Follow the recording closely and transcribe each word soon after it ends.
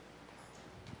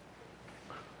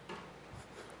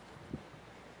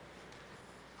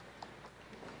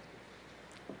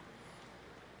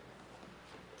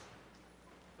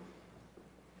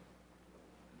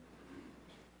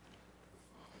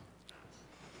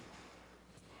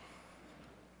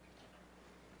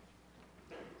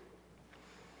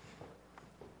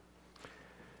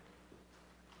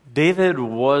David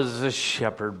was a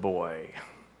shepherd boy,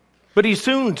 but he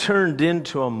soon turned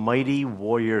into a mighty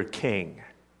warrior king.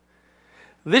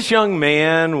 This young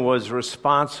man was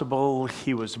responsible,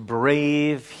 he was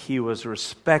brave, he was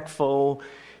respectful,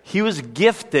 he was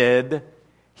gifted,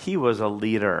 he was a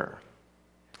leader.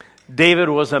 David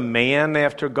was a man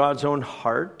after God's own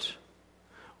heart,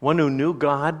 one who knew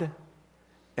God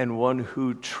and one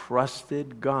who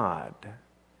trusted God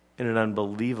in an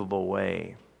unbelievable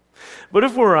way. But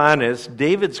if we're honest,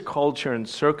 David's culture and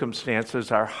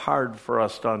circumstances are hard for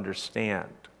us to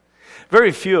understand.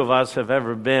 Very few of us have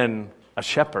ever been a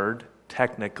shepherd,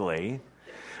 technically.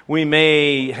 We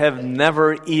may have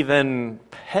never even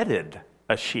petted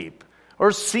a sheep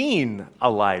or seen a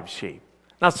live sheep.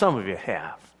 Now, some of you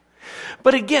have.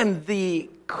 But again, the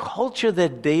culture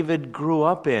that David grew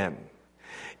up in,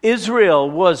 Israel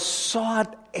was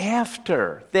sought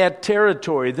after that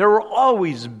territory. There were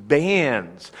always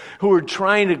bands who were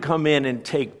trying to come in and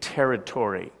take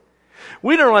territory.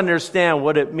 We don't understand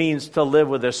what it means to live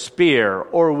with a spear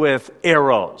or with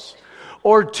arrows,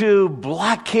 or to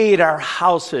blockade our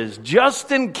houses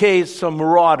just in case some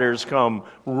marauders come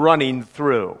running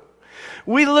through.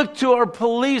 We look to our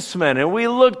policemen and we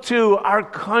look to our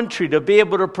country to be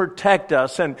able to protect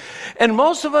us. And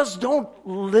most of us don't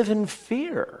live in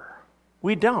fear.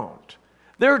 We don't.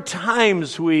 There are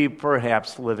times we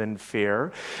perhaps live in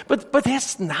fear, but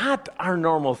that's not our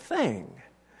normal thing.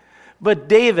 But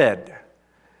David,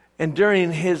 and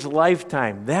during his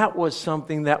lifetime, that was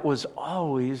something that was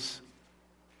always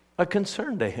a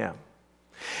concern to him.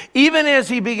 Even as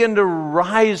he began to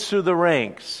rise through the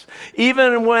ranks,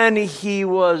 even when he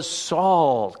was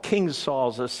Saul, King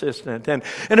Saul's assistant, and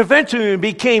eventually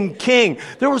became king,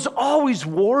 there was always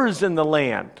wars in the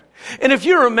land. And if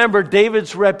you remember,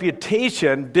 David's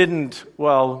reputation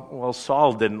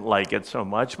Saul didn't like it so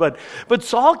much, but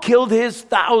Saul killed his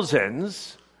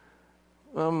thousands.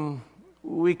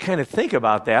 We kind of think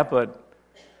about that, but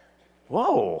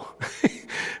whoa,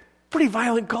 pretty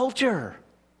violent culture.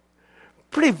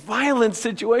 Pretty violent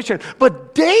situation.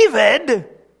 But David,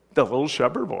 the little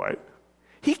shepherd boy,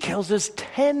 he kills his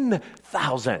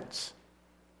 10,000s.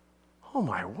 Oh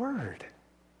my word.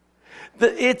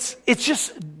 It's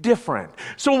just different.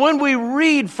 So when we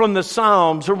read from the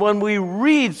Psalms, or when we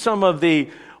read some of the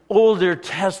Older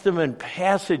Testament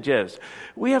passages,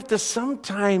 we have to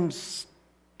sometimes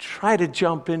try to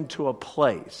jump into a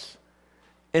place,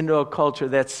 into a culture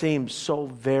that seems so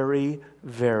very,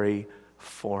 very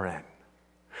foreign.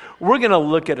 We're going to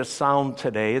look at a psalm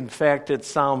today. In fact, it's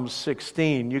Psalm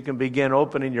 16. You can begin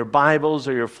opening your Bibles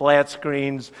or your flat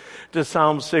screens to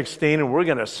Psalm 16, and we're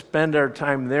going to spend our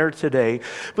time there today.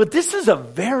 But this is a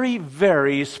very,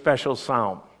 very special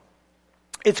psalm.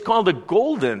 It's called the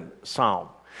Golden Psalm.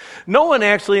 No one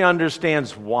actually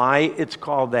understands why it's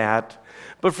called that,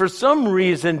 but for some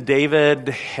reason, David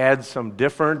had some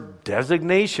different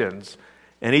designations,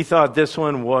 and he thought this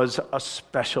one was a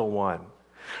special one.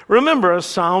 Remember, a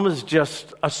psalm is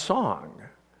just a song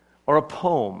or a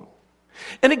poem.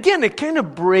 And again, it kind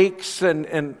of breaks,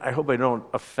 and I hope I don't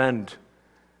offend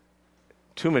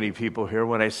too many people here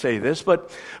when I say this,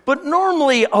 but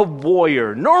normally a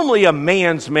warrior, normally a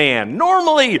man's man,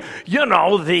 normally,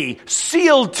 the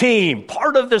SEAL team,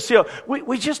 part of the SEAL,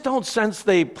 we just don't sense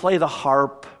they play the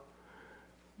harp,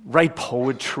 write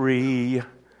poetry.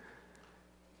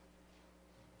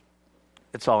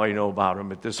 It's all I know about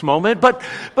him at this moment. But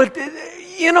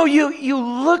you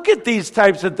look at these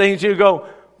types of things, you go,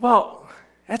 well,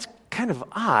 that's kind of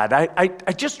odd.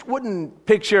 I just wouldn't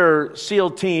picture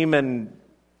SEAL team and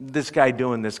this guy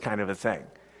doing this kind of a thing.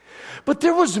 But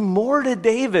there was more to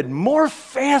David, more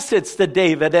facets to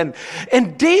David.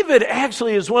 And David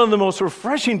actually is one of the most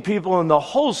refreshing people in the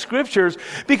whole scriptures,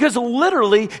 because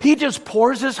literally he just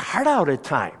pours his heart out at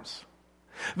times.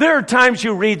 There are times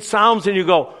you read Psalms and you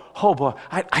go, oh boy,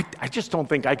 I just don't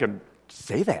think I could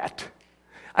say that.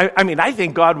 I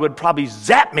think God would probably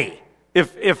zap me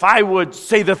if I would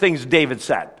say the things David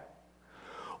said.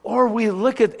 Or we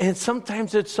look at, and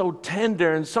sometimes it's so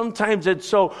tender, and sometimes it's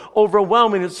so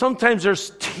overwhelming, and sometimes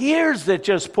there's tears that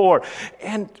just pour,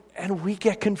 and we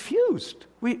get confused.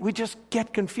 We just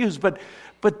get confused,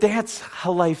 but that's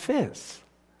how life is.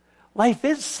 Life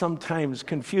is sometimes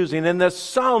confusing, and the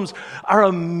Psalms are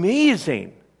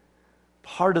amazing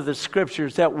part of the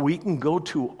scriptures that we can go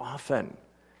to often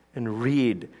and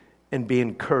read and be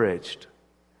encouraged.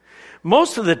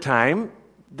 Most of the time,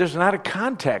 there's not a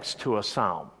context to a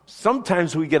psalm.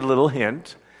 Sometimes we get a little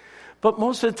hint, but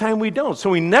most of the time we don't. So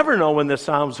we never know when the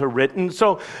Psalms are written.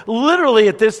 So literally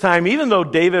at this time, even though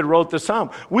David wrote the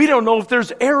Psalm, we don't know if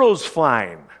there's arrows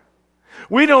flying.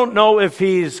 We don't know if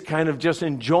he's kind of just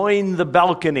enjoying the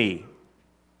balcony.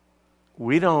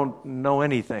 We don't know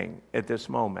anything at this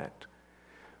moment.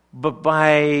 But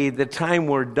by the time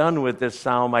we're done with this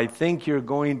psalm, I think you're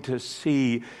going to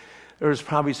see there's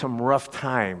probably some rough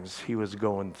times he was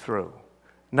going through,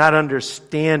 not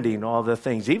understanding all the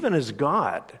things, even as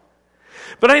God.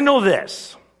 But I know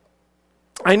this.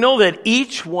 I know that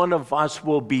each one of us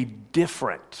will be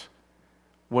different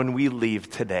when we leave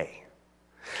today.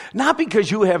 Not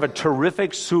because you have a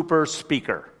terrific super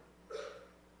speaker,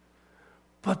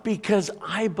 but because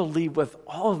I believe with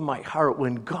all of my heart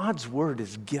when God's word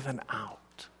is given out,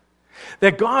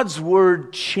 that God's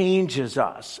word changes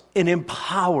us and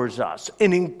empowers us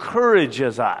and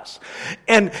encourages us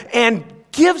and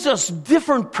gives us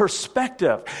different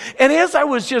perspective. And as I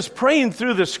was just praying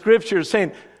through the scriptures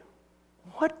saying,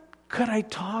 what could I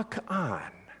talk on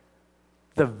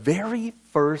the very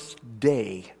first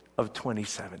day of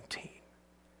 2017?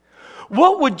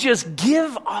 What would just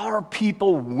give our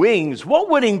people wings? What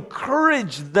would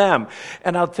encourage them?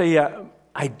 And I'll tell you,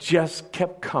 I just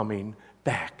kept coming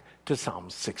back to Psalm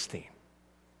 16.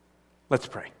 Let's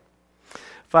pray.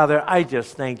 Father, I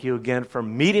just thank you again for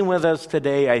meeting with us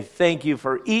today. I thank you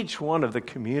for each one of the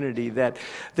community that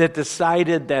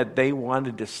decided that they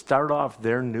wanted to start off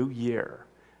their new year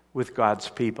with God's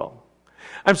people.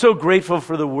 I'm so grateful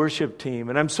for the worship team,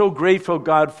 and I'm so grateful,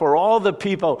 God, for all the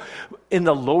people in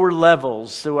the lower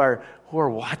levels who are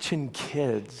watching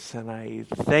kids. And I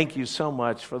thank you so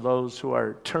much for those who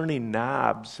are turning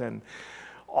knobs and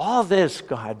all this,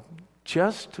 God,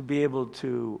 just to be able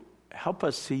to help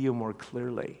us see you more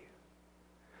clearly.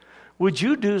 Would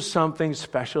you do something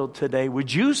special today?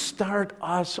 Would you start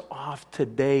us off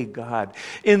today, God,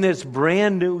 in this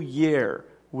brand new year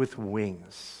with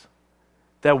wings?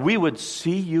 That we would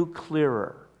see you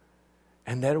clearer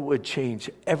and that it would change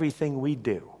everything we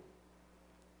do.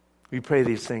 We pray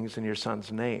these things in your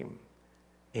Son's name.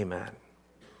 Amen.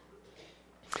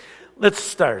 Let's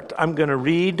start. I'm going to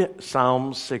read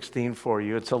Psalm 16 for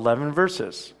you. It's 11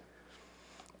 verses.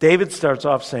 David starts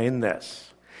off saying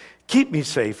this: "Keep me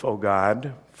safe, O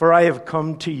God, for I have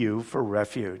come to you for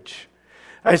refuge.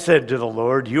 I said to the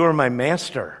Lord, you are my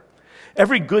master.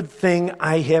 Every good thing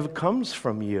I have comes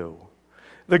from you.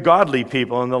 The godly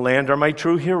people in the land are my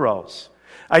true heroes.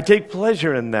 I take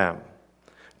pleasure in them.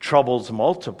 Troubles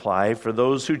multiply for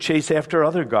those who chase after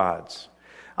other gods.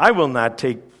 I will not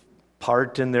take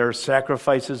part in their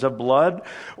sacrifices of blood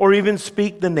or even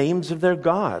speak the names of their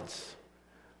gods.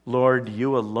 Lord,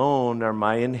 you alone are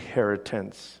my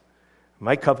inheritance,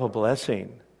 my cup of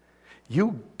blessing.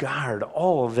 You guard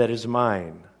all that is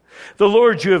mine. The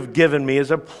Lord you have given me is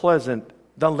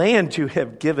the land you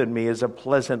have given me is a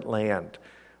pleasant land.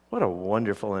 What a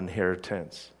wonderful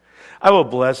inheritance. I will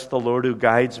bless the Lord who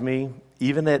guides me.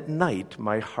 Even at night,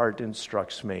 my heart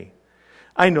instructs me.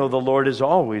 I know the Lord is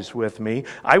always with me.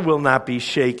 I will not be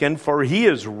shaken, for he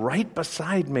is right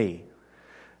beside me.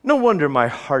 No wonder my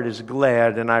heart is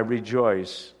glad and I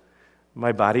rejoice.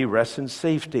 My body rests in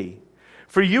safety.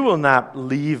 For you will not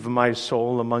leave my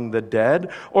soul among the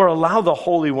dead or allow the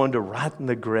Holy One to rot in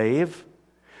the grave.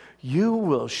 You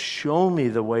will show me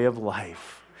the way of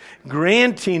life,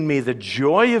 granting me the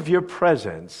joy of your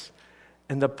presence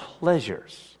and the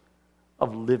pleasures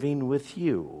of living with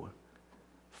you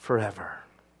forever."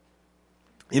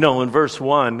 You know, in verse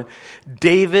 1,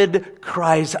 David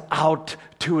cries out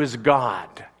to his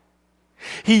God.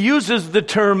 He uses the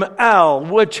term El,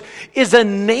 which is a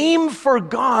name for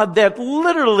God that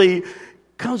literally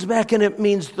comes back and it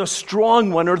means the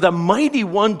strong one or the mighty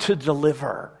one to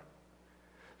deliver.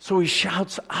 So he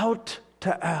shouts out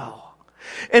to El.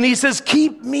 And he says,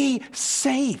 keep me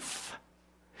safe.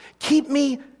 Keep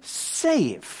me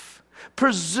safe.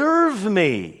 Preserve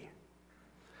me.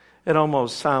 It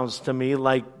almost sounds to me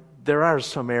like there are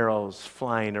some arrows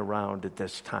flying around at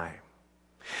this time.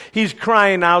 He's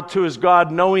crying out to his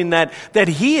God, knowing that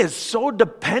he is so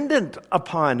dependent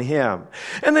upon him.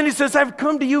 And then he says, I've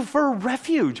come to you for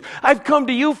refuge. I've come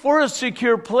to you for a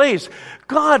secure place.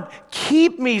 God,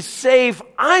 keep me safe.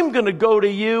 I'm going to go to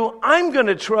you. I'm going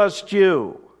to trust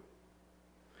you.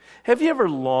 Have you ever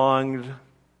longed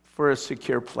for a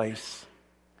secure place?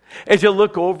 As you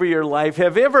look over your life,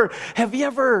 have you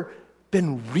ever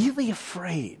been really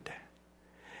afraid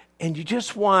and you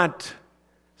just want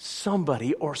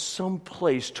somebody or some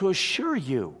place to assure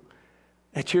you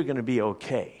that you're going to be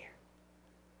okay?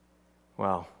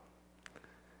 Well,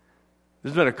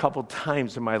 there's been a couple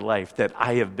times in my life that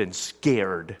I have been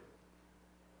scared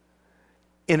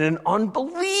in an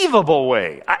unbelievable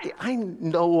way. I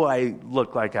know I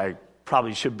look like I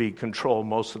probably should be controlled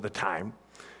most of the time,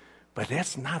 but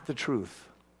that's not the truth.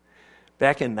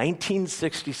 back in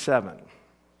 1967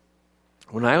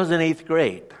 when I was in 8th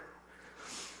grade.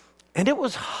 And it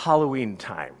was Halloween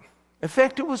time. In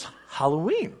fact, it was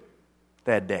Halloween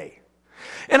that day.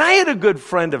 And I had a good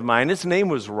friend of mine. His name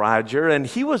was Roger, and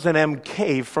he was an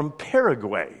MK from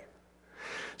Paraguay.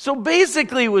 So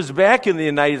basically, it was back in the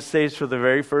United States for the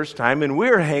very first time, and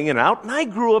we were hanging out. And I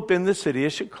grew up in the city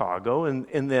of Chicago,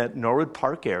 in the Norwood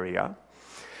Park area.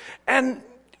 And,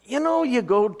 you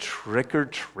go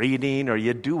trick-or-treating, or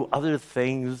you do other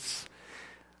things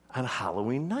on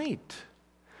Halloween night.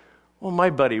 Well, my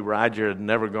buddy Roger had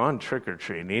never gone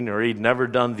trick-or-treating, or he'd never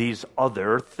done these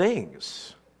other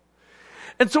things.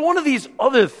 And so one of these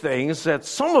other things that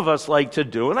some of us like to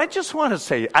do, and I just want to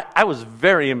say, I was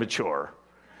very immature.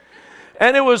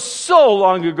 And it was so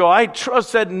long ago, I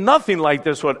trust that nothing like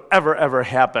this would ever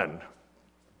happen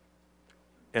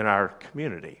in our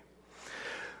community.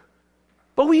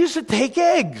 But we used to take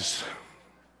eggs.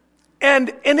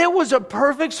 And it was a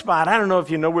perfect spot. I don't know if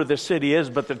you know where the city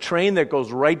is, but the train that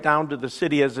goes right down to the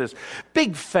city has this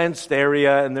big fenced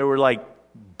area, and there were like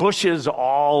bushes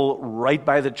all right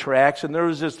by the tracks, and there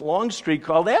was this long street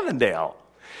called Avondale.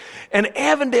 And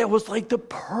Avondale was like the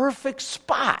perfect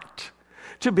spot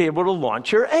to be able to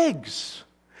launch your eggs.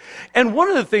 And one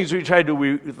of the things we tried to do,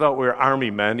 we thought we were army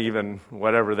men, even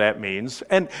whatever that means,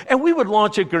 and we would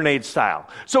launch it grenade style.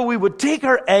 So we would take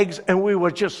our eggs and we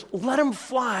would just let them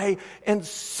fly and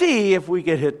see if we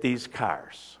could hit these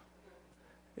cars.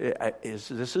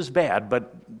 This is bad,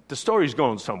 but the story's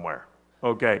going somewhere.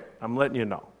 Okay, I'm letting you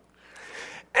know.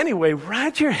 Anyway,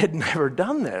 Roger had never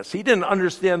done this. He didn't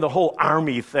understand the whole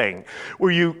army thing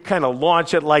where you kind of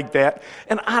launch it like that.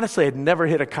 And honestly, I'd never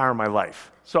hit a car in my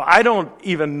life. So I don't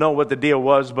even know what the deal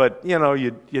was, but,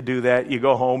 you do that. You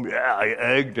go home, yeah, I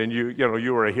egged, and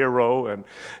you were a hero, and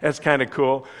that's kind of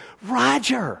cool.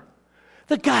 Roger,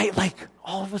 the guy,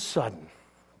 all of a sudden,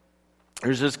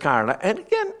 there's this car. And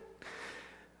again,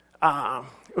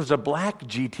 it was a black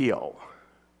GTO,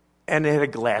 and it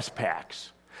had glass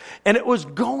packs. And it was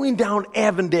going down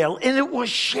Avondale, and it was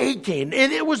shaking,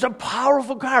 and it was a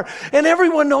powerful car. And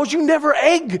everyone knows you never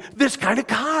egg this kind of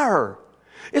car.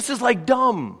 This is like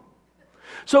dumb.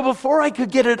 So before I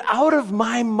could get it out of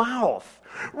my mouth,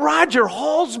 Roger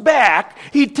hauls back,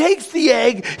 he takes the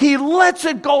egg, he lets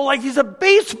it go like he's a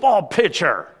baseball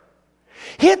pitcher.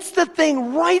 Hits the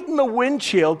thing right in the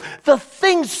windshield. The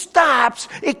thing stops.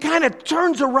 It kind of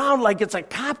turns around like it's a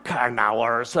cop car now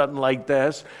or something like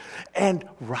this. And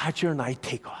Roger and I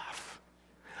take off.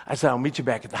 I said, I'll meet you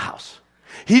back at the house.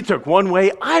 He took one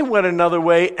way, I went another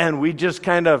way, and we just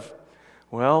kind of,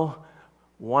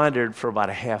 wandered for about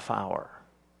a half hour.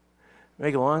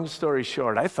 Make a long story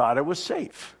short, I thought it was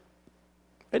safe.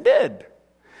 I did.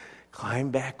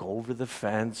 Climbed back over the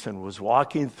fence and was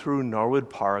walking through Norwood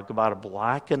Park about a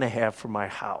block and a half from my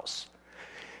house.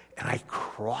 And I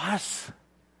cross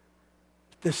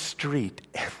the street,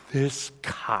 and this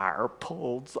car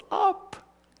pulls up.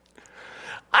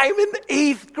 I'm in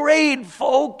 8th grade,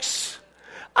 folks.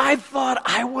 I thought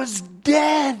I was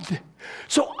dead.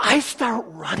 So I start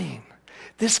running.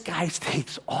 This guy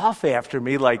takes off after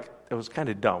me like, it was kind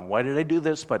of dumb. Why did I do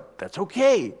this? But that's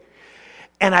okay.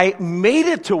 And I made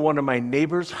it to one of my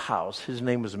neighbor's house. His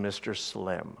name was Mr.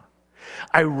 Slim.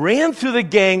 I ran through the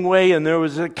gangway, and there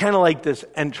was kind of like this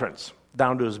entrance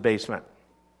down to his basement.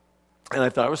 And I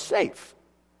thought I was safe.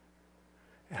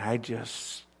 And I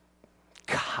just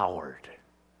cowered.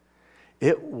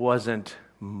 It wasn't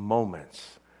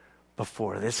moments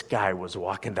before this guy was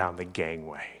walking down the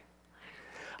gangway.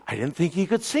 I didn't think he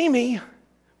could see me,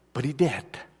 but he did.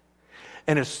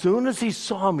 And as soon as he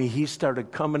saw me, he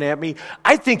started coming at me.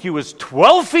 I think he was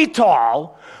 12 feet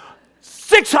tall,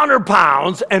 600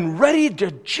 pounds, and ready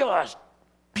to just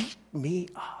beat me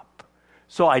up.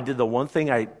 So I did the one thing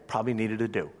I probably needed to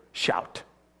do, shout.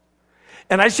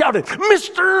 And I shouted,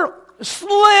 Mr.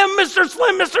 Slim, Mr.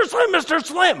 Slim, Mr. Slim, Mr.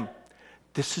 Slim.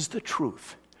 This is the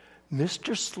truth.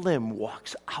 Mr. Slim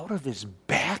walks out of his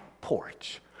back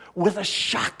porch with a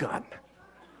shotgun.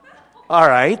 All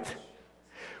right?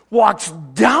 Walks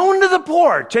down to the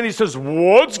porch, and he says,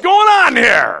 what's going on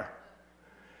here?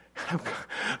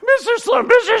 Mr. Slim,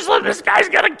 this guy's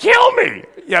going to kill me,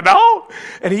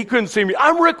 And he couldn't see me.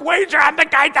 I'm Rick Wager, I'm the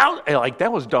guy down. And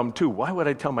that was dumb, too. Why would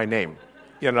I tell my name?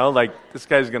 This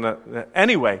guy's going to...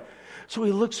 Anyway, so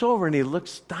he looks over, and he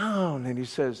looks down, and he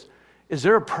says, is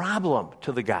there a problem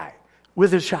to the guy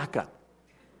with his shotgun?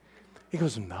 He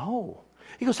goes, no.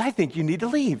 He goes, I think you need to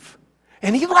leave.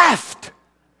 And he left.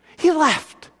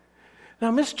 Now,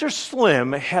 Mr.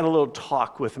 Slim had a little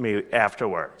talk with me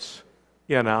afterwards,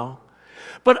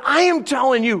 But I am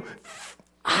telling you,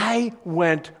 I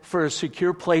went for a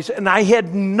secure place, and I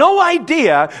had no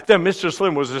idea that Mr.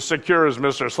 Slim was as secure as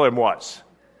Mr. Slim was.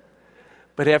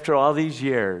 But after all these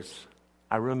years,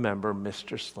 I remember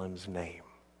Mr. Slim's name.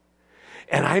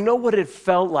 And I know what it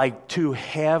felt like to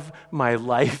have my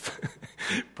life,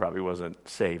 probably wasn't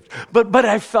saved, but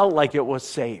I felt like it was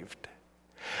saved.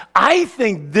 I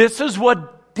think this is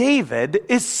what David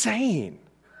is saying.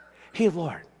 Hey,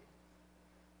 Lord,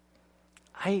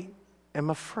 I am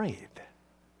afraid.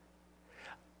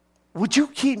 Would you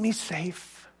keep me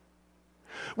safe?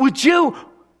 Would you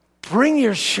bring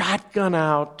your shotgun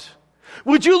out?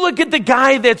 Would you look at the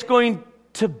guy that's going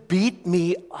to beat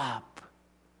me up?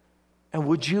 And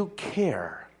would you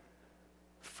care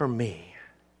for me?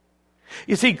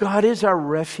 You see, God is our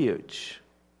refuge.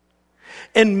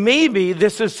 And maybe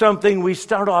this is something we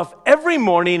start off every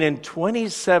morning in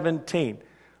 2017.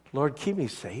 Lord, keep me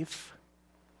safe.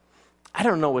 I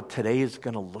don't know what today is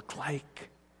going to look like.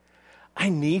 I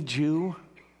need you.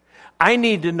 I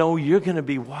need to know you're going to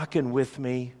be walking with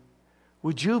me.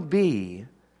 Would you be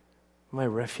my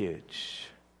refuge?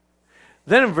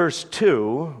 Then in verse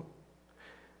 2,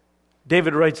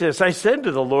 David writes this, I said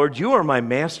to the Lord, you are my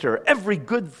master. Every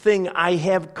good thing I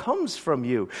have comes from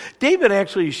you. David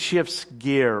actually shifts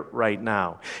gear right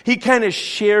now. He kind of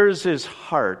shares his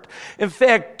heart. In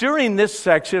fact, during this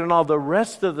section and all the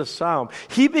rest of the psalm,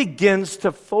 he begins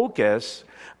to focus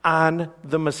on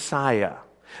the Messiah,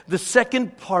 the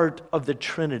second part of the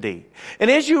Trinity.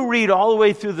 And as you read all the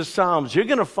way through the Psalms, you're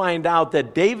going to find out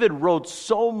that David wrote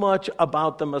so much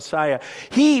about the Messiah.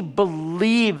 He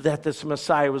believed that this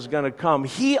Messiah was going to come.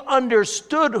 He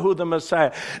understood who the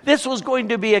Messiah. This was going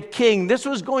to be a king. This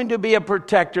was going to be a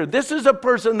protector. This is a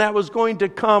person that was going to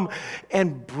come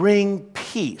and bring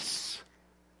peace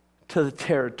to the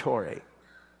territory.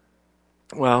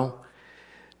 Well,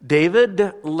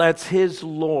 David lets his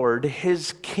Lord,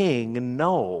 his king,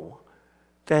 know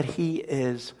that he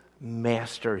is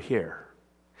master here.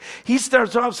 He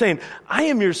starts off saying, I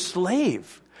am your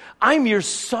slave. I'm your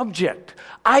subject.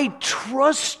 I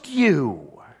trust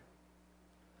you.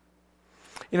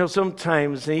 You know,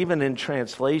 sometimes, even in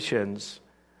translations,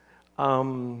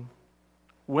 when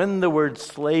the word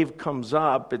slave comes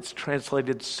up, it's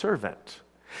translated servant.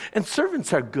 And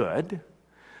servants are good.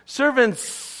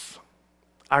 Servants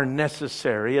are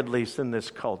necessary, at least in this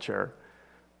culture.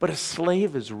 But a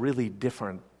slave is really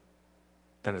different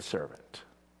than a servant.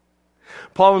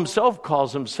 Paul himself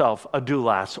calls himself a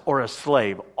doulos, or a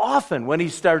slave, often when he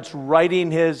starts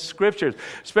writing his scriptures,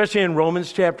 especially in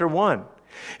Romans chapter 1.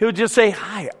 He would just say,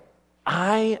 hi,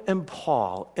 I am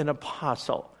Paul, an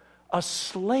apostle, a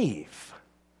slave.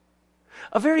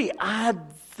 A very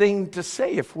odd thing to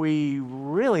say if we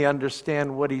really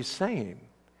understand what he's saying.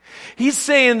 He's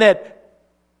saying that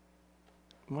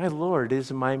my Lord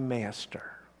is my master.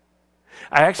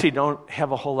 I actually don't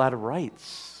have a whole lot of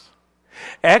rights.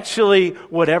 Actually,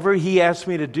 whatever he asks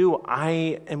me to do,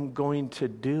 I am going to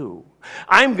do.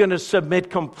 I'm going to submit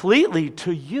completely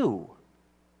to you,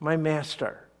 my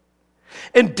master.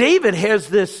 And David has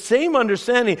this same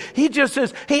understanding. He just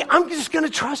says, hey, I'm just going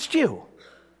to trust you.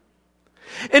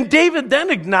 And David then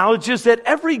acknowledges that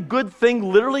every good thing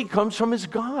literally comes from his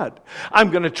God. I'm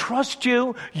going to trust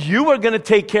you. You are going to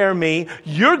take care of me.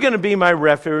 You're going to be my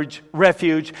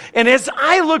refuge. And as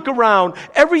I look around,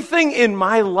 everything in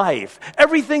my life,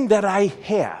 everything that I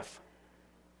have,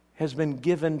 has been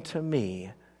given to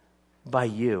me by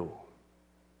you.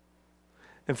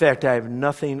 In fact, I have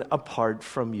nothing apart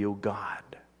from you, God.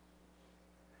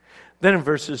 Then in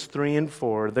verses 3 and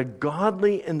 4, the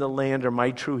godly in the land are my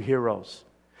true heroes.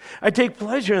 I take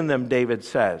pleasure in them, David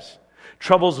says.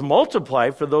 Troubles multiply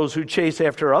for those who chase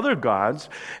after other gods,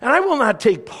 and I will not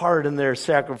take part in their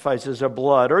sacrifices of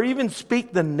blood or even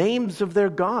speak the names of their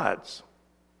gods.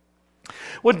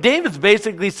 What David's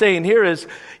basically saying here is,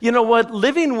 you know what?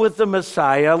 Living with the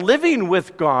Messiah, living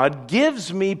with God,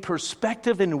 gives me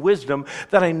perspective and wisdom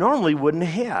that I normally wouldn't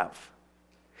have.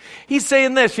 He's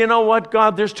saying this, you know what,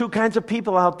 God, there's two kinds of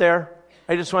people out there.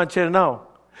 I just want you to know.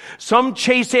 Some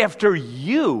chase after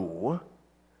you,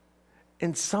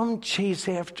 and some chase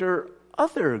after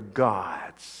other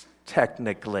gods,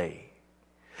 technically.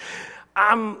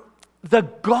 The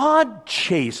God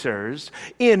chasers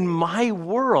in my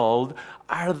world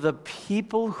are the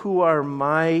people who are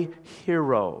my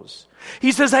heroes.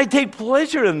 He says, I take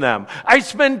pleasure in them. I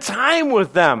spend time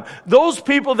with them. Those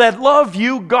people that love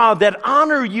you, God, that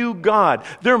honor you, God,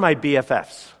 they're my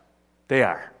BFFs. They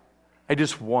are. I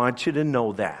just want you to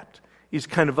know that. He's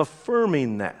kind of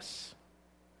affirming this.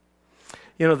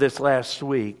 You know, this last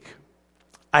week,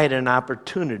 I had an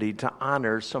opportunity to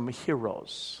honor some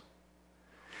heroes.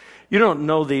 You don't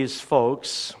know these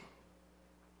folks,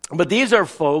 but these are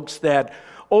folks that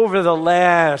over the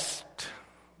last,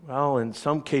 well, in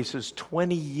some cases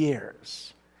 20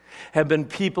 years, have been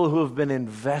people who have been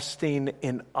investing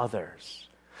in others.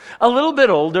 A little bit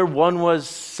older, one was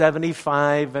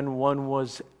 75 and one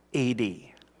was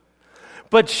 80.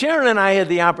 But Sharon and I had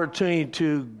the opportunity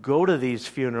to go to these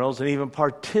funerals and even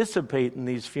participate in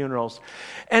these funerals.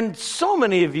 And so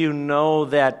many of you know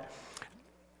that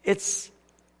it's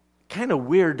kind of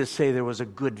weird to say there was a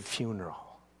good funeral.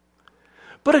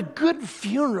 But a good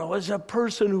funeral is a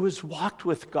person who has walked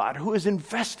with God, who has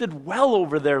invested well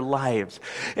over their lives,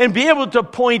 and be able to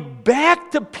point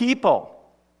back to people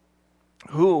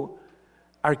who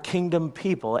are kingdom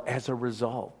people as a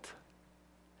result.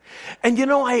 And you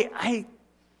know, I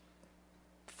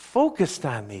focused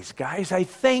on these guys. I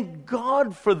thank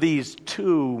God for these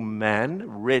two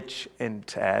men, Rich and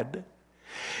Ted.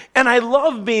 And I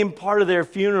love being part of their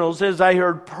funerals as I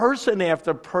heard person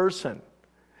after person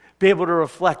be able to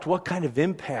reflect what kind of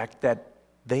impact that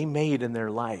they made in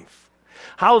their life.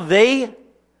 How they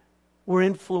were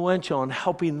influential in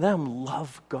helping them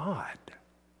love God.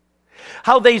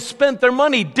 How they spent their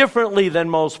money differently than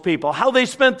most people. How they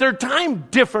spent their time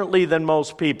differently than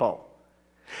most people.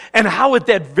 And how at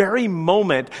that very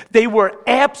moment they were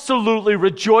absolutely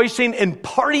rejoicing and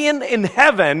partying in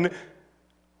heaven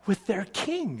with their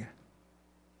king.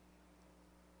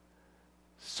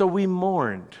 So we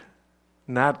mourned.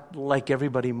 Not like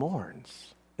everybody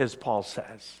mourns, as Paul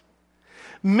says.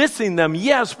 Missing them,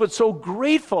 yes, but so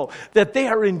grateful that they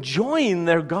are enjoying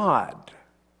their God.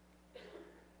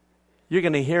 You're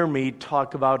going to hear me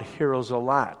talk about heroes a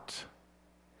lot.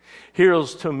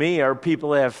 Heroes to me are people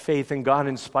that have faith in God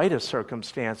in spite of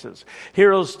circumstances.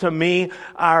 Heroes to me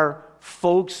are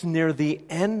folks near the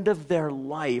end of their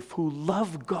life who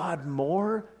love God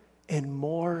more and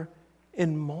more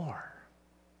and more.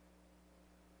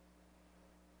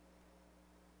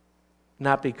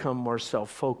 Not become more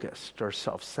self-focused or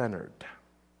self-centered.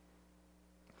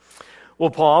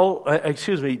 Well,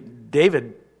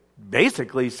 David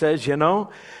basically says,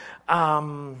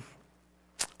 I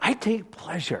take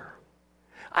pleasure.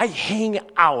 I hang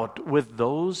out with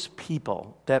those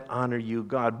people that honor you,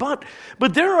 God. But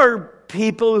there are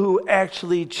people who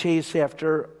actually chase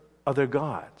after other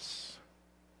gods.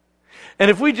 And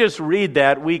if we just read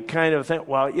that, we kind of think,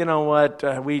 well, you know what,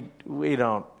 we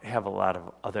don't have a lot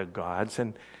of other gods.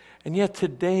 And yet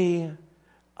today,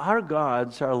 our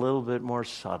gods are a little bit more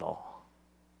subtle.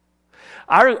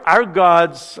 Our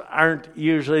gods aren't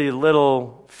usually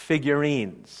little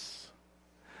figurines,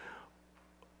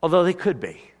 although they could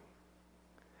be.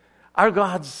 Our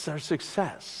gods are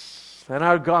success, and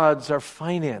our gods are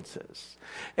finances,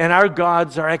 and our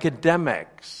gods are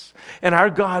academics. And our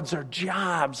gods are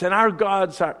jobs, and our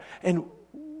gods are, and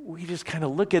we just kind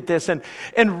of look at this, and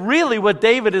really what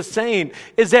David is saying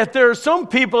is that there are some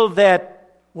people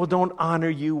that, don't honor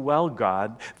you well,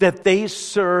 God, that they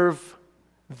serve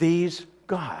these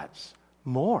gods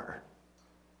more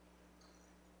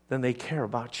than they care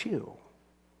about you.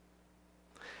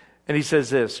 And he says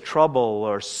this, trouble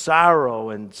or sorrow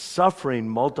and suffering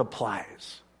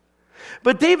multiplies.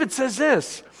 But David says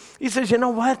this, he says, you know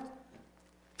what?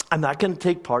 I'm not going to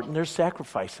take part in their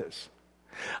sacrifices.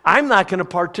 I'm not going to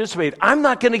participate. I'm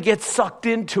not going to get sucked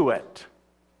into it.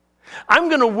 I'm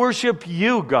going to worship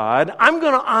you, God. I'm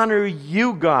going to honor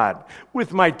you, God,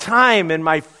 with my time and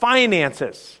my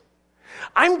finances.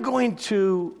 I'm going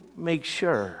to make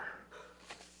sure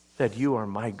that you are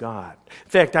my God. In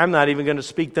fact, I'm not even going to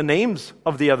speak the names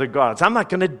of the other gods. I'm not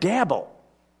going to dabble.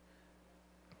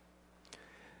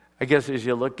 I guess as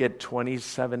you look at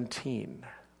 2017,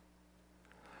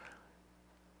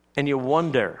 and you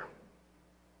wonder,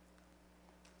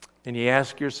 and you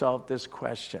ask yourself this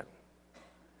question,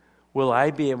 will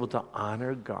I be able to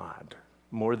honor God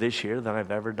more this year than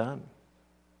I've ever done?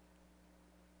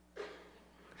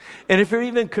 And if you're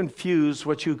even confused,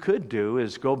 what you could do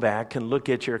is go back and look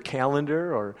at your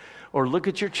calendar or look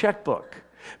at your checkbook.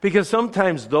 Because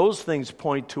sometimes those things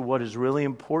point to what is really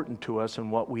important to us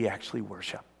and what we actually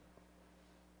worship.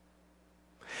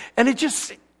 And it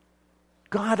just,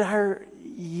 God, are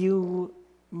you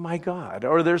my God?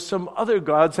 Or there's some other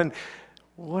gods, and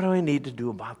what do I need to do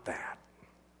about that?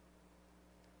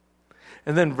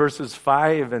 And then verses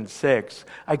 5 and 6,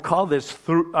 I call this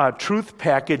truth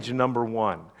package number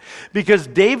 1. Because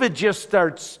David just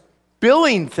starts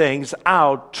spilling things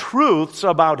out, truths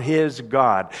about his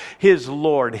God, his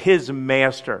Lord, his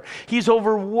Master. He's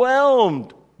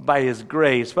overwhelmed by his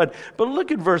grace. But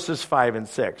look at verses 5 and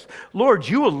 6. Lord,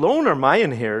 you alone are my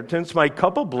inheritance, my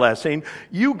cup of blessing.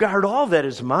 You guard all that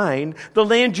is mine. The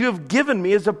land you have given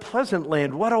me is a pleasant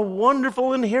land. What a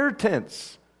wonderful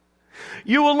inheritance.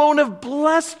 You alone have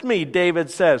blessed me,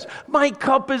 David says. My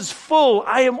cup is full.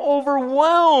 I am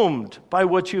overwhelmed by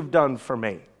what you've done for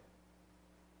me.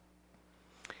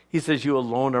 He says, you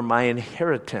alone are my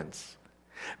inheritance.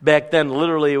 Back then,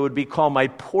 literally, it would be called my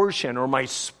portion or my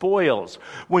spoils.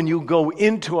 When you go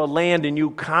into a land and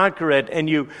you conquer it and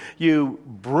you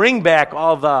bring back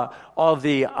all the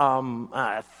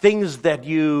things that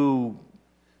you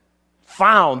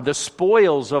found, the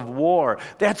spoils of war.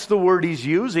 That's the word he's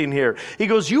using here. He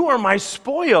goes, you are my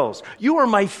spoils. You are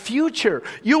my future.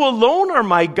 You alone are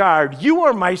my guard. You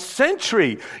are my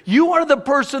sentry. You are the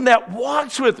person that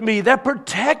walks with me, that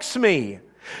protects me.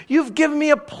 You've given me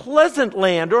a pleasant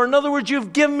land, or in other words,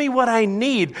 you've given me what I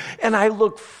need, and I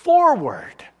look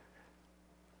forward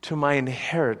to my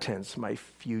inheritance, my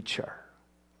future.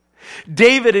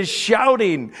 David is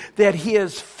shouting that he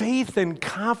has faith and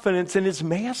confidence in his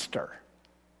master.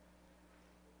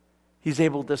 He's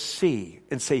able to see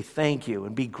and say thank you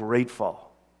and be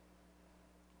grateful.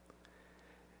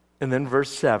 And then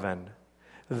verse 7,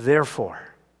 therefore,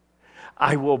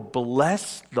 I will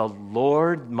bless the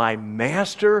Lord, my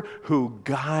master, who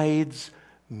guides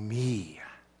me.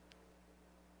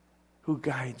 Who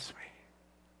guides me.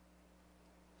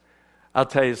 I'll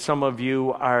tell you, some of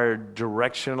you are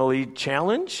directionally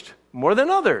challenged more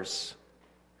than others.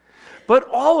 But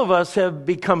all of us have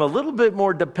become a little bit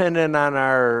more dependent on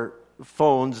our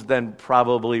phones than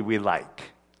probably we like.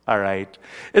 All right?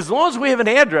 As long as we have an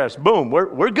address, boom,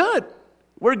 we're good.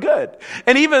 We're good.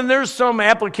 And even there's some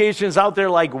applications out there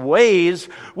like Waze,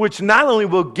 which not only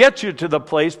will get you to the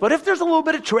place, but if there's a little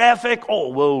bit of traffic,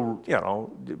 we'll,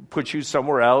 put you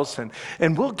somewhere else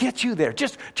and we'll get you there.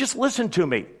 Just listen to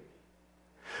me.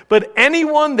 But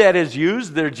anyone that has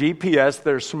used their GPS,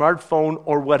 their smartphone,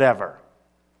 or whatever,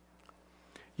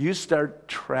 you start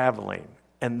traveling,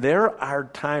 and there are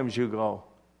times you go,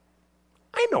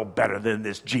 I know better than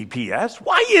this GPS.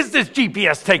 Why is this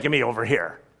GPS taking me over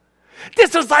here?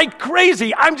 This is like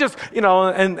crazy. I'm just,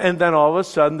 and then all of a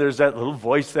sudden there's that little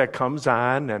voice that comes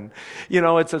on and,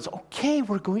 it says, okay,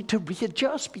 we're going to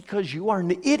readjust because you are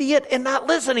an idiot and not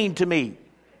listening to me.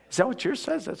 Is that what yours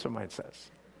says? That's what mine says.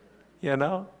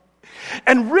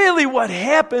 And really what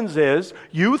happens is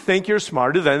you think you're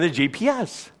smarter than the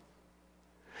GPS.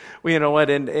 Well, you know what?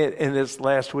 In this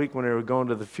last week when we were going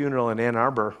to the funeral in Ann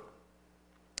Arbor,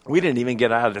 we didn't even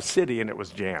get out of the city and it was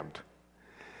jammed.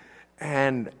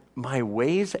 And my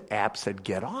Waze app said,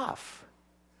 get off.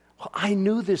 Well, I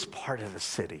knew this part of the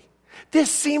city.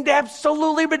 This seemed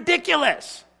absolutely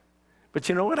ridiculous. But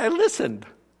you know what? I listened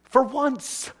for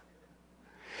once.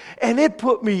 And it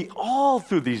put me all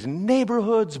through these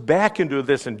neighborhoods, back into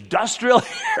this industrial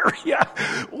area,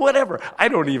 whatever. I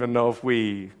don't even know if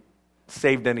we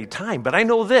saved any time, but I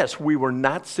know this. We were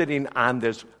not sitting on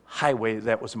this highway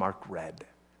that was marked red.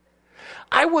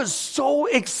 I was so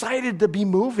excited to be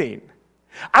moving.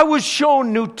 I was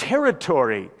shown new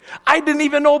territory. I didn't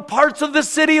even know parts of the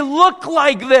city look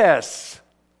like this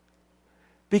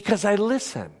because I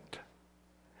listened.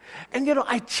 And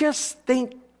I just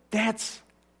think that's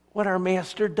what our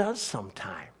master does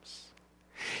sometimes.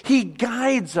 He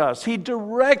guides us. He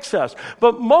directs us.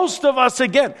 But most of us,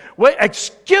 again, wait,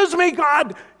 excuse me,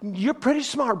 God, you're pretty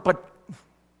smart, but,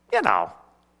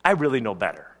 I really know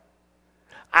better.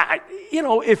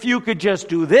 If you could just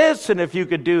do this, and if you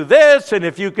could do this, and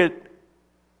if you could...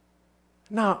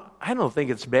 Now, I don't think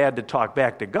it's bad to talk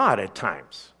back to God at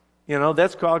times.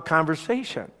 That's called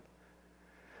conversation.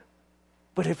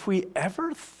 But if we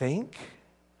ever think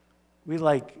we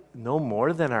know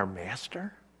more than our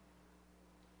master,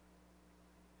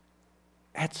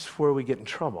 that's where we get in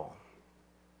trouble.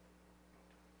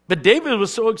 But David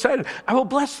was so excited. I will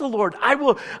bless the Lord. I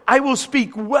will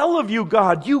speak well of you,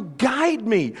 God. You guide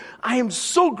me. I am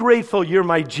so grateful you're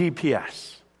my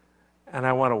GPS. And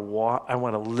I want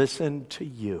to listen to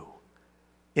you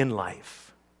in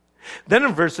life. Then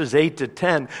in verses 8 to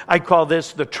 10, I call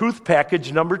this the truth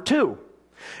package number 2.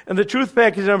 And the truth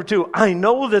package number 2, I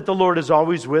know that the Lord is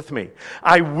always with me.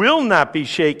 I will not be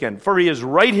shaken, for he is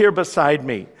right here beside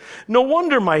me. No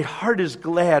wonder my heart is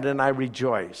glad and I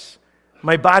rejoice.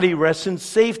 My body rests in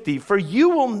safety, for you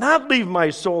will not leave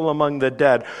my soul among the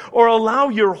dead or allow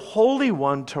your Holy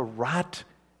One to rot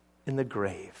in the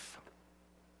grave.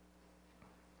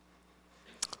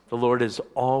 The Lord is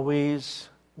always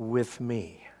with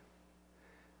me,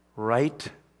 right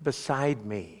beside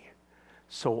me,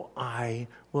 so I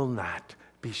will not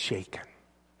be shaken.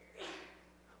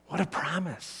 What a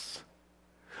promise.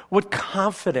 What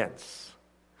confidence.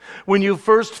 When you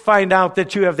first find out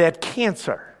that you have that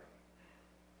cancer.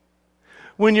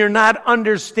 When you're not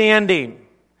understanding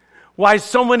why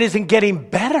someone isn't getting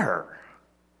better.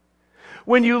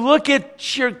 When you look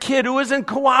at your kid who isn't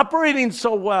cooperating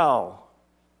so well.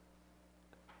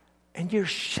 And you're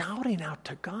shouting out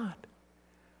to God.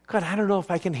 God, I don't know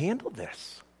if I can handle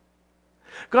this.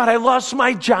 God, I lost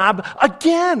my job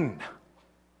again.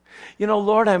 You know,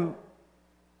 Lord, I'm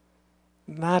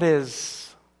not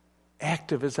as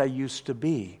active as I used to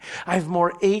be. I have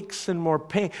more aches and more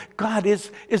pain. God,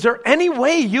 is there any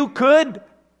way you could?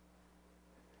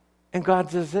 And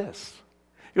God says this.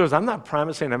 He goes, I'm not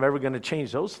promising I'm ever going to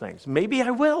change those things. Maybe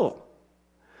I will.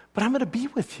 But I'm going to be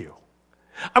with you.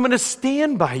 I'm going to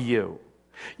stand by you.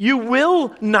 You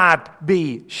will not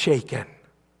be shaken.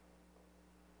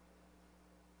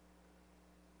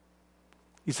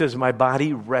 He says, my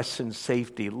body rests in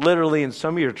safety. Literally, in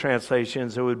some of your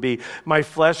translations, it would be, my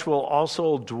flesh will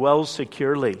also dwell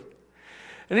securely.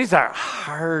 And these are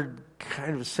hard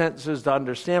kind of sentences to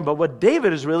understand, but what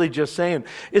David is really just saying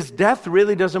is death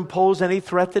really doesn't pose any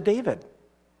threat to David.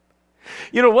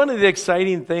 You know, one of the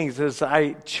exciting things is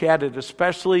I chatted,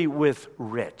 especially with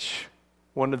Rich,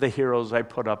 one of the heroes I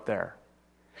put up there.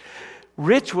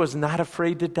 Rich was not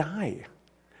afraid to die.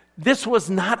 This was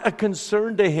not a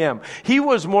concern to him. He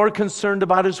was more concerned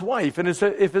about his wife and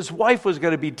if his wife was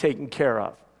going to be taken care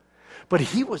of. But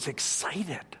he was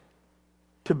excited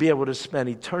to be able to spend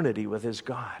eternity with his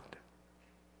God.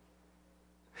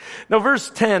 Now, verse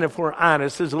 10, if we're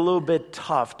honest, is a little bit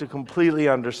tough to completely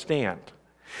understand.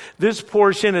 This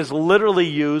portion is literally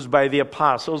used by the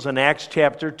apostles in Acts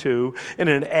chapter 2 and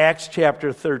in Acts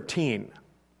chapter 13.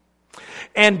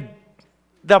 And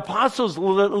the apostles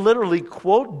literally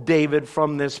quote David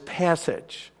from this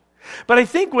passage. But I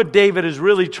think what David is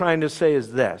really trying to say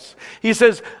is this. He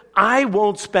says, I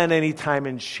won't spend any time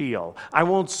in Sheol. I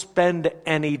won't spend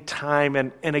any time,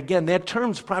 and again, that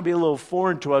term's probably a little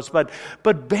foreign to us, but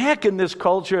back in this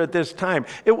culture at this time,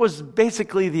 it was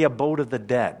basically the abode of the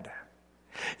dead.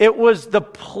 It was the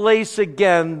place,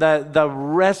 again, the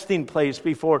resting place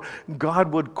before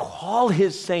God would call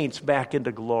his saints back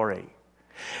into glory.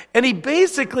 And he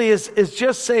basically is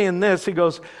just saying this. He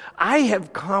goes, I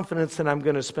have confidence that I'm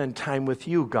going to spend time with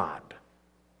you, God.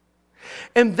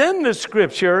 And then the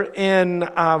scripture in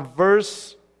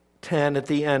verse 10 at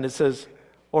the end, it says,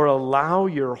 or allow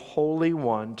your Holy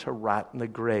One to rot in the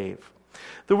grave.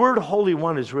 The word Holy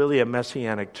One is really a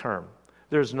messianic term.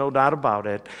 There's no doubt about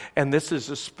it. And this is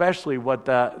especially what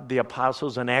the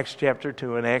apostles in Acts chapter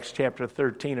 2 and Acts chapter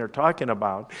 13 are talking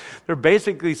about. They're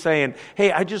basically saying,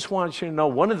 hey, I just want you to know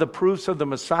one of the proofs of the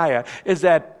Messiah is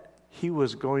that he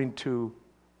was going to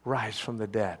rise from the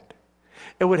dead.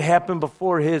 It would happen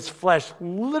before his flesh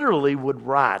literally would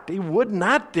rot. He would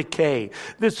not decay.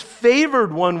 This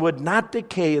favored one would not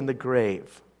decay in the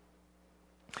grave.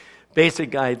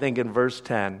 Basically, I think in verse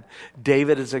 10,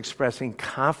 David is expressing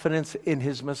confidence in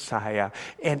his Messiah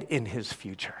and in his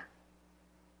future.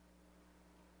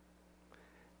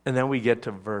 And then we get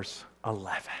to verse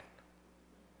 11.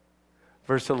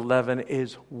 Verse 11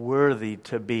 is worthy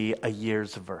to be a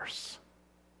year's verse.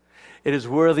 It is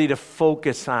worthy to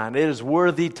focus on. It is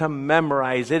worthy to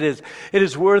memorize. It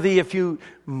is worthy, if you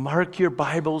mark your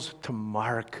Bibles, to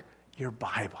mark your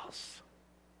Bibles.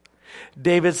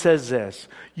 David says this,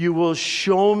 you will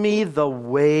show me the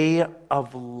way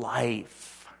of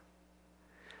life,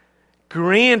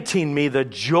 granting me the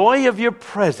joy of your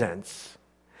presence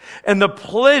and the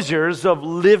pleasures of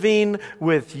living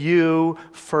with you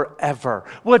forever.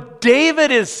 What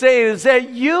David is saying is that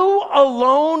you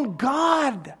alone,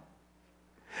 God,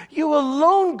 you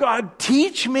alone, God,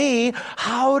 teach me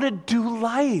how to do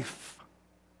life.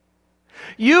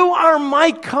 You are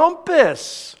my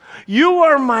compass. You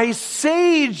are my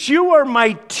sage. You are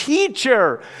my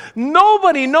teacher.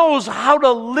 Nobody knows how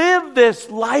to live this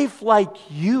life like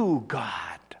you, God.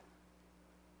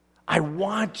 I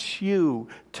want you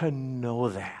to know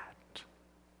that.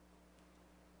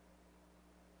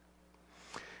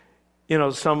 You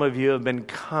know, some of you have been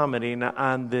commenting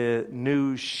on the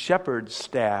new shepherd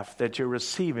staff that you're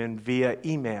receiving via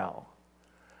email.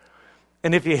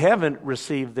 And if you haven't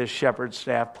received this shepherd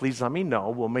staff, please let me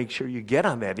know. We'll make sure you get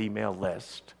on that email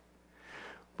list.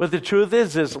 But the truth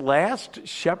is, this last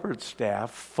shepherd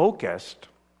staff focused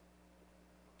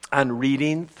on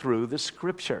reading through the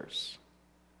scriptures.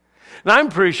 Now, I'm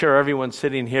pretty sure everyone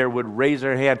sitting here would raise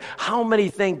their hand. How many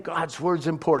think God's word's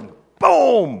important?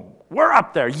 Boom! We're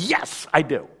up there. Yes, I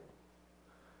do.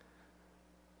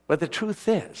 But the truth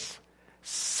is,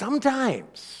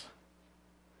 sometimes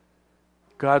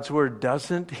God's word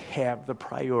doesn't have the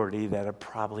priority that it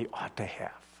probably ought to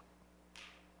have.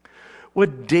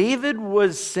 What David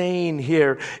was saying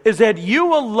here is that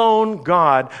you alone,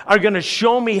 God, are going to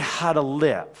show me how to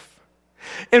live.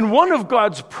 And one of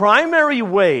God's primary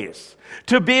ways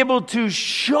to be able to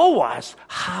show us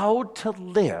how to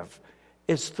live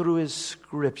is through his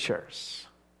scriptures.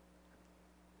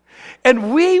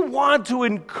 And we want to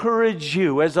encourage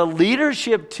you as a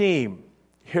leadership team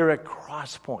here at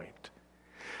Crosspoint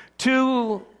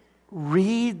to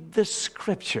read the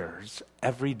scriptures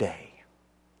every day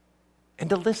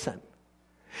and to listen.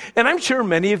 And I'm sure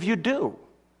many of you do.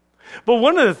 But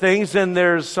one of the things, and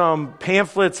there's some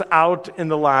pamphlets out in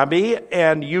the lobby,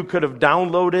 and you could have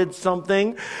downloaded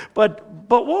something, but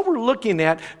what we're looking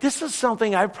at, this is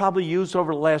something I've probably used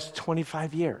over the last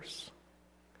 25 years.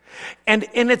 And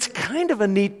it's kind of a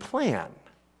neat plan.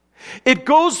 It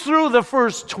goes through the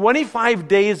first 25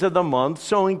 days of the month,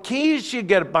 so in case you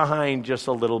get behind just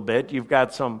a little bit, you've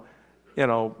got some,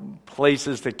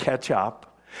 places to catch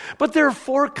up. But there are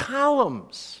 4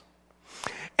 columns.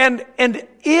 And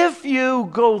if you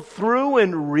go through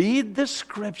and read the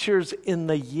scriptures in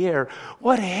the year,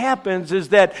 what happens is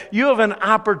that you have an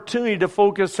opportunity to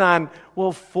focus on,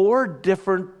 4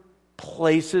 different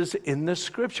places in the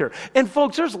scripture. And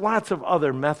folks, there's lots of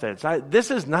other methods. This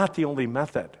is not the only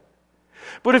method.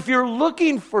 But if you're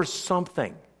looking for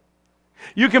something,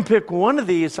 you can pick one of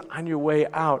these on your way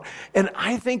out. And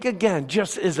I think, again,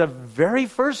 just as a very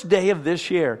first day of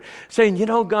this year, saying,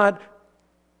 God,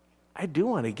 I do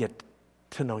want to get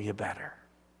to know you better.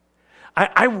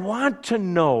 I want to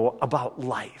know about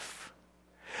life.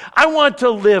 I want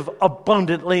to live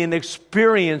abundantly and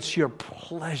experience your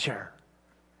pleasure.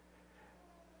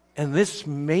 And this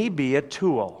may be a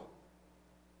tool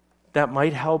that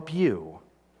might help you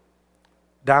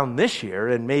down this year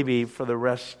and maybe for the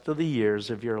rest of the years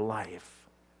of your life.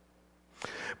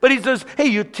 But he says, hey,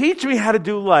 you teach me how to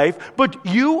do life, but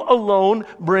you alone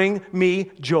bring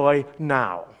me joy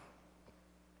now.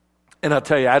 And I'll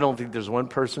tell you, I don't think there's one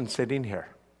person sitting here,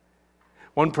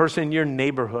 one person in your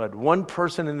neighborhood, one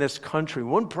person in this country,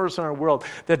 one person in our world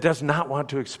that does not want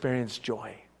to experience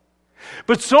joy.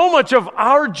 But so much of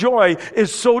our joy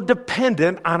is so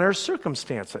dependent on our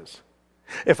circumstances.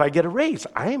 If I get a raise,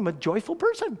 I am a joyful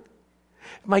person.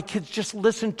 If my kids just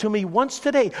listen to me once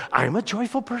today, I am a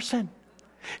joyful person.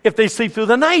 If they sleep through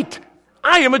the night,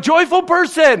 I am a joyful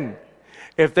person.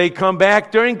 If they come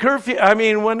back during curfew,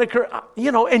 when the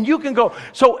and you can go.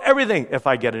 So everything, if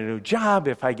I get a new job,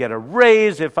 if I get a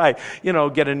raise, if I,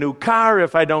 get a new car,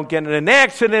 if I don't get in an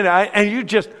accident,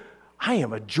 I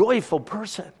am a joyful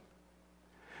person.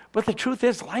 But the truth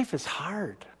is, life is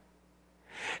hard.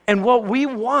 And what we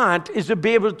want is to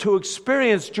be able to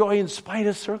experience joy in spite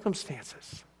of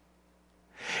circumstances.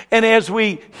 And as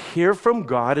we hear from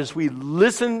God, as we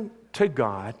listen to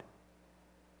God,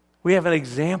 we have an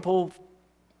example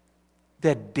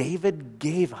that David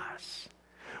gave us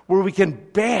where we can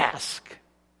bask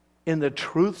in the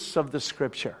truths of the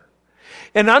Scripture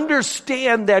and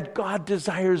understand that God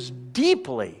desires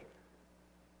deeply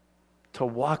to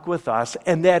walk with us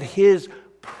and that His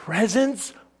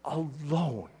presence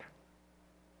alone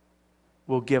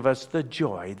will give us the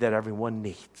joy that everyone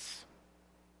needs.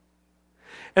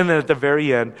 And then at the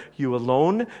very end, you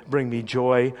alone bring me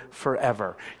joy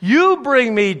forever. You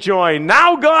bring me joy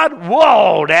now, God.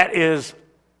 Whoa, that is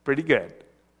pretty good.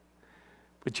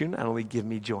 But you not only give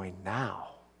me joy now,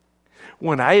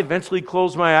 when I eventually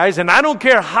close my eyes, and I don't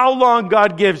care how long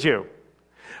God gives you.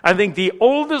 I think the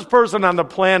oldest person on the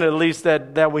planet, at least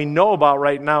that we know about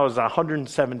right now, is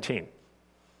 117.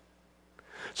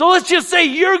 So let's just say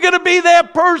you're going to be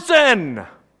that person.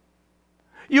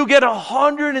 You get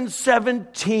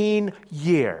 117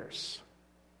 years.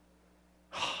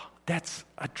 That's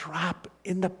a drop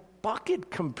in the bucket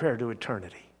compared to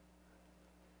eternity.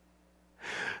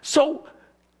 So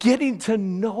getting to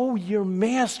know your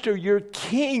master, your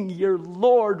king, your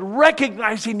Lord,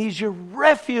 recognizing He's your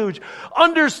refuge,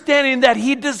 understanding that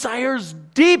He desires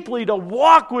deeply to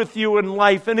walk with you in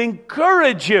life and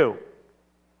encourage you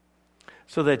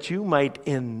so that you might,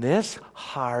 in this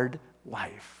hard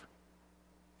life,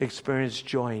 experience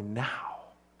joy now.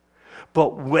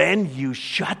 But when you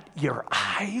shut your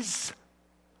eyes,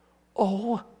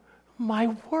 oh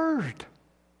my word,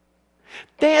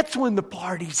 that's when the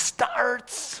party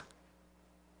starts.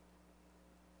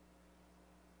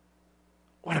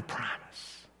 What a promise.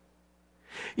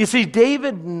 You see,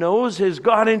 David knows his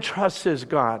God and trusts his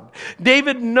God.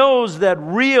 David knows that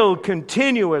real,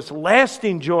 continuous,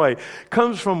 lasting joy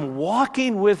comes from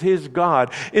walking with his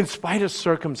God in spite of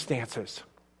circumstances.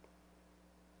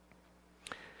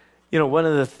 You know, one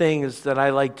of the things that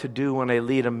I like to do when I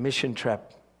lead a mission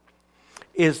trip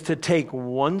is to take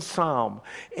one psalm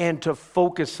and to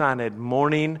focus on it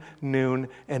morning, noon,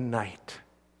 and night.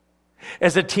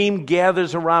 As a team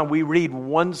gathers around, we read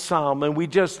one psalm and we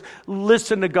just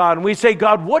listen to God and we say,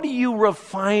 God, what are you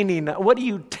refining? What are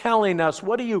you telling us?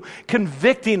 What are you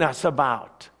convicting us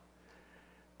about?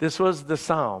 This was the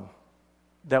psalm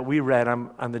that we read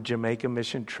on the Jamaica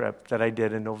mission trip that I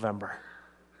did in November.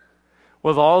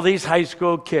 With all these high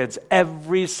school kids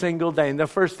every single day. And the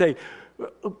first day,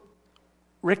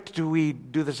 Rick, do we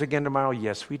do this again tomorrow?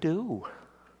 Yes, we do.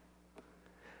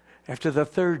 After the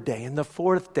third day and the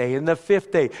fourth day and the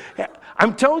fifth day,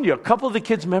 I'm telling you, a couple of the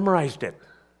kids memorized it.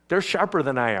 They're sharper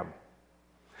than I am.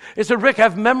 They said, Rick,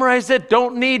 I've memorized it,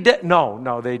 don't need it.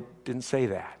 No, they didn't say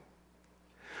that.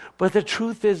 But the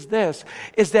truth is this,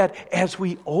 is that as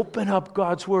we open up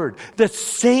God's Word, the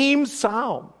same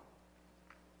psalm.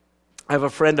 I have a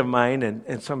friend of mine,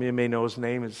 and some of you may know his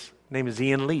name. His name is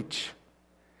Ian Leach.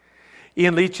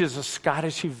 Ian Leach is a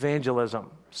Scottish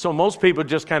evangelism. So most people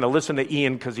just kind of listen to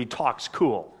Ian because he talks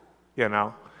cool, you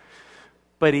know.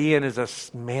 But Ian is a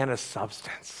man of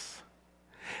substance.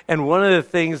 And one of the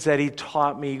things that he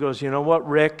taught me, he goes, you know what,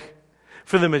 Rick?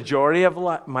 For the majority of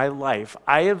my life,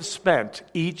 I have spent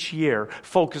each year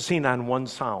focusing on one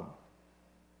psalm.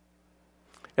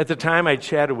 At the time I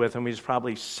chatted with him, he was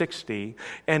probably 60,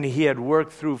 and he had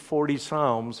worked through 40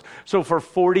 psalms. So for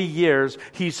 40 years,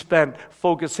 he spent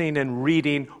focusing and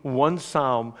reading one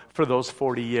psalm for those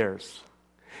 40 years.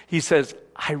 He says,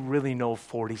 I really know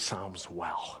 40 psalms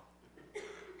well.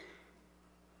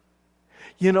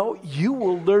 You know, you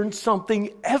will learn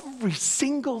something every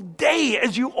single day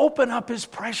as you open up His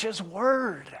precious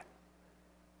Word.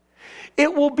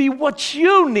 It will be what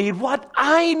you need, what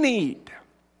I need.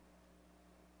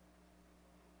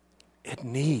 It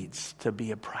needs to be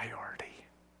a priority.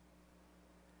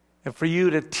 And for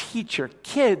you to teach your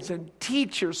kids and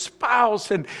teach your spouse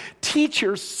and teach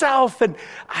yourself, and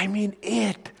I mean,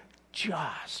 it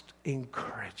just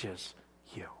encourages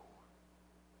you.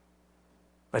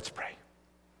 Let's pray.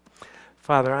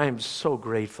 Father, I am so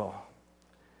grateful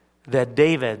that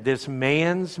David, this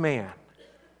man's man,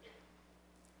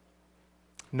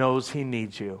 knows he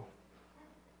needs you.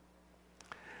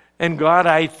 And God,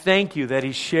 I thank you that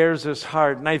he shares his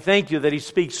heart. And I thank you that he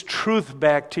speaks truth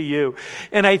back to you.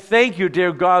 And I thank you,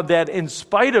 dear God, that in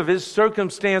spite of his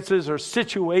circumstances or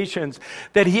situations,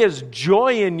 that he has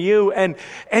joy in you. And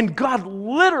God,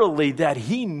 literally, that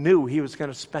he knew he was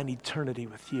going to spend eternity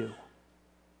with you.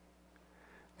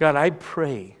 God, I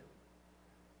pray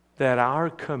that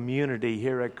our community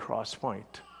here at Crosspoint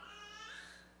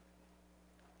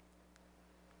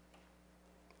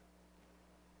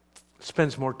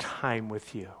spends more time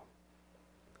with you.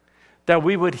 That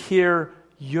we would hear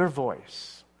your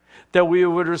voice. That we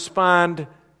would respond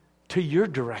to your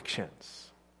directions.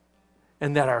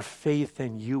 And that our faith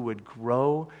in you would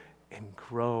grow and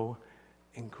grow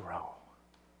and grow.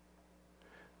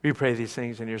 We pray these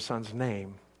things in your Son's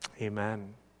name.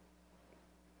 Amen.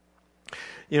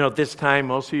 You know, at this time,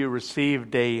 most of you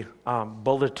received a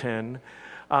bulletin.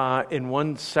 In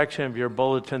one section of your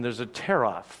bulletin, there's a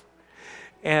tear-off.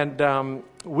 And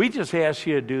we just ask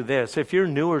you to do this. If you're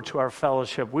newer to our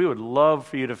fellowship, we would love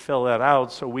for you to fill that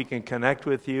out so we can connect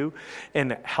with you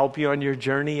and help you on your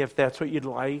journey if that's what you'd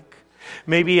like.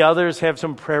 Maybe others have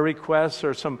some prayer requests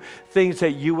or some things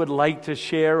that you would like to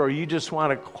share, or you just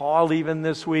want to call even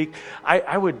this week.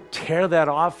 I would tear that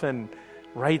off and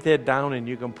write that down, and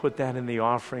you can put that in the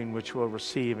offering, which we'll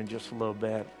receive in just a little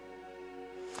bit.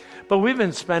 But we've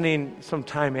been spending some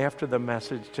time after the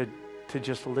message to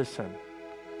just listen.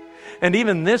 And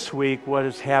even this week, what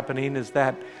is happening is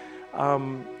that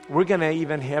we're going to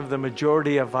even have the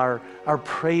majority of our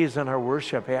praise and our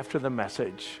worship after the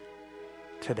message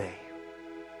today.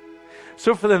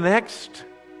 So for the next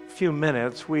few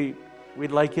minutes, we'd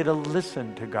like you to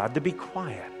listen to God, to be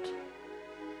quiet.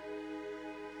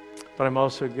 But I'm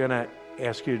also going to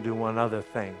ask you to do one other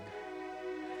thing.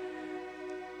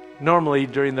 Normally,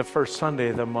 during the first Sunday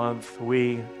of the month,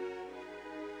 we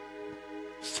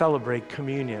celebrate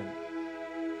communion.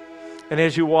 And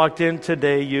as you walked in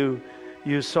today,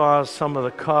 you saw some of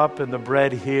the cup and the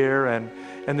bread here, and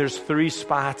there's 3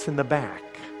 spots in the back.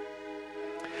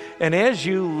 And as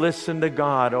you listen to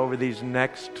God over these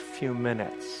next few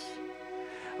minutes,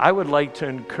 I would like to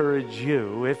encourage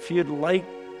you, if you'd like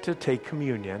to take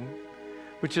communion,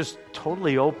 which is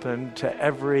totally open to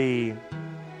every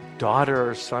daughter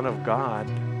or son of God,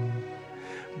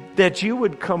 that you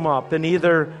would come up and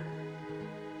either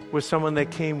with someone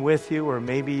that came with you, or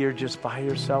maybe you're just by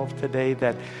yourself today,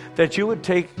 that you would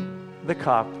take the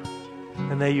cup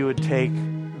and that you would take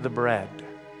the bread.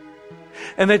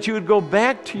 And that you would go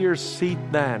back to your seat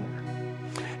then,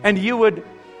 and you would,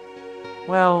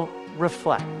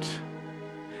 reflect.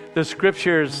 The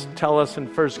scriptures tell us in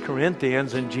 1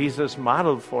 Corinthians, and Jesus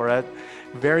modeled for it,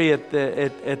 at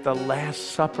the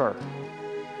Last Supper.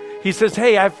 He says,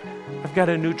 hey, I've got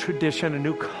a new tradition, a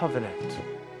new covenant.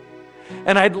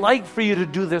 And I'd like for you to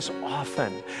do this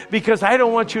often, because I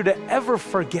don't want you to ever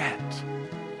forget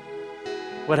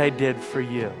what I did for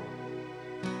you.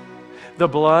 The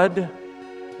blood,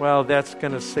 that's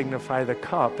going to signify the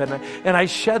cup. And I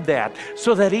shed that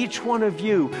so that each one of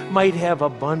you might have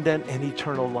abundant and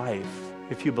eternal life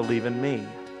if you believe in me.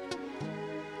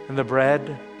 And the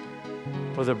bread,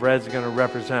 the bread's going to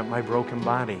represent my broken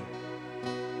body.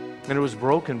 And it was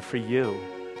broken for you.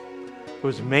 It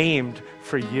was maimed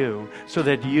for you so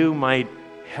that you might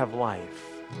have life.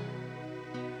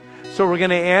 So we're going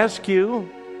to ask you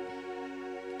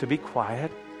to be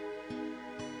quiet,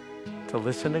 to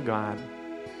listen to God.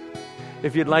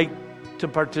 If you'd like to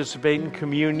participate in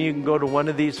communion, you can go to one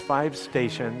of these 5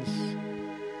 stations.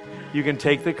 You can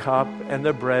take the cup and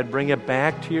the bread, bring it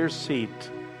back to your seat,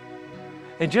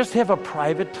 and just have a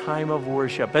private time of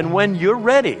worship. And when you're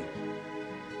ready,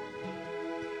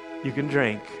 you can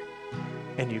drink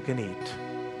and you can eat,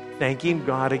 thanking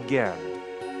God again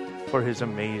for His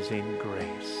amazing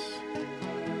grace.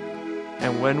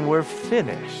 And when we're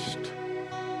finished,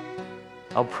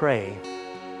 I'll pray.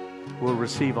 We'll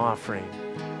receive offering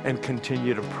and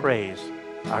continue to praise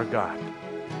our God.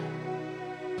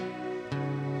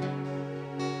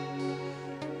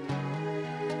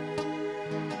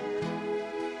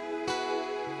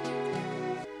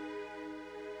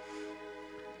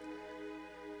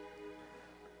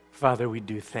 Father, we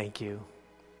do thank you.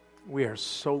 We are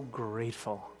so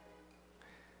grateful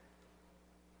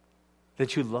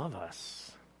that you love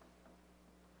us,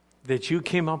 that you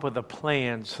came up with a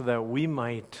plan so that we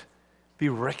might be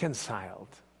reconciled,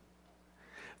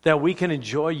 that we can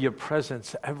enjoy your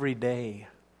presence every day,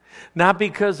 not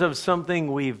because of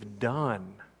something we've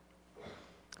done,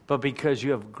 but because you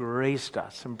have graced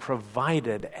us and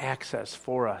provided access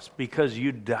for us, because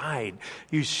you died,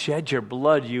 you shed your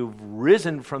blood, you've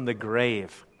risen from the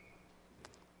grave,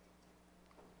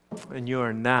 and you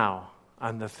are now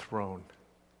on the throne.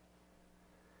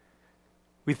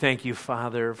 We thank you,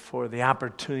 Father, for the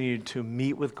opportunity to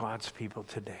meet with God's people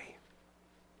today.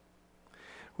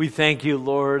 We thank you,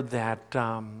 Lord, that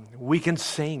we can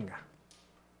sing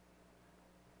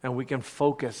and we can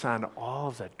focus on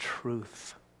all the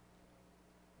truth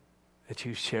that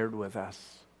you shared with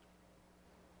us.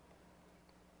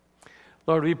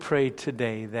 Lord, we pray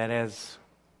today that as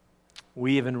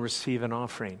we even receive an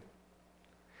offering,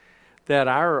 that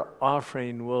our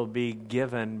offering will be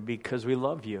given because we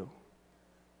love you.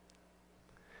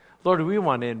 Lord, we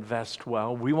want to invest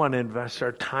well. We want to invest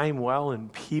our time well in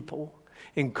people,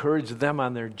 encourage them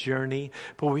on their journey,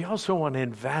 but we also want to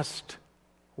invest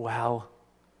well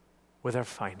with our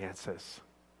finances.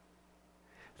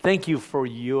 Thank you for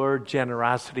your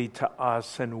generosity to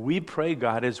us, and we pray,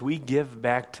 God, as we give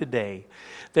back today,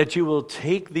 that you will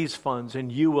take these funds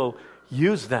and you will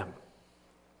use them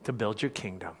to build your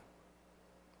kingdom.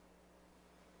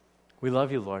 We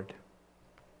love you, Lord.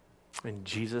 In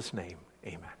Jesus' name,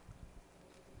 amen.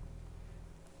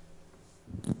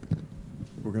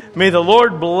 May the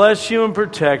Lord bless you and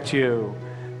protect you.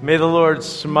 May the Lord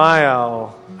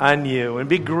smile on you and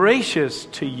be gracious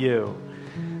to you.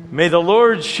 May the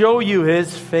Lord show you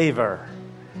His favor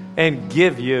and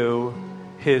give you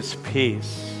His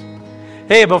peace.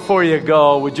 Hey, before you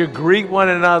go, would you greet one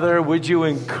another? Would you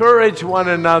encourage one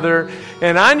another?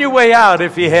 And on your way out,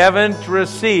 if you haven't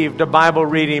received a Bible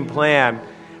reading plan,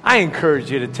 I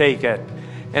encourage you to take it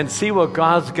and see what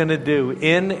God's going to do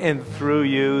in and through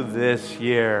you this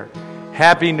year.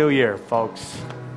 Happy New Year, folks.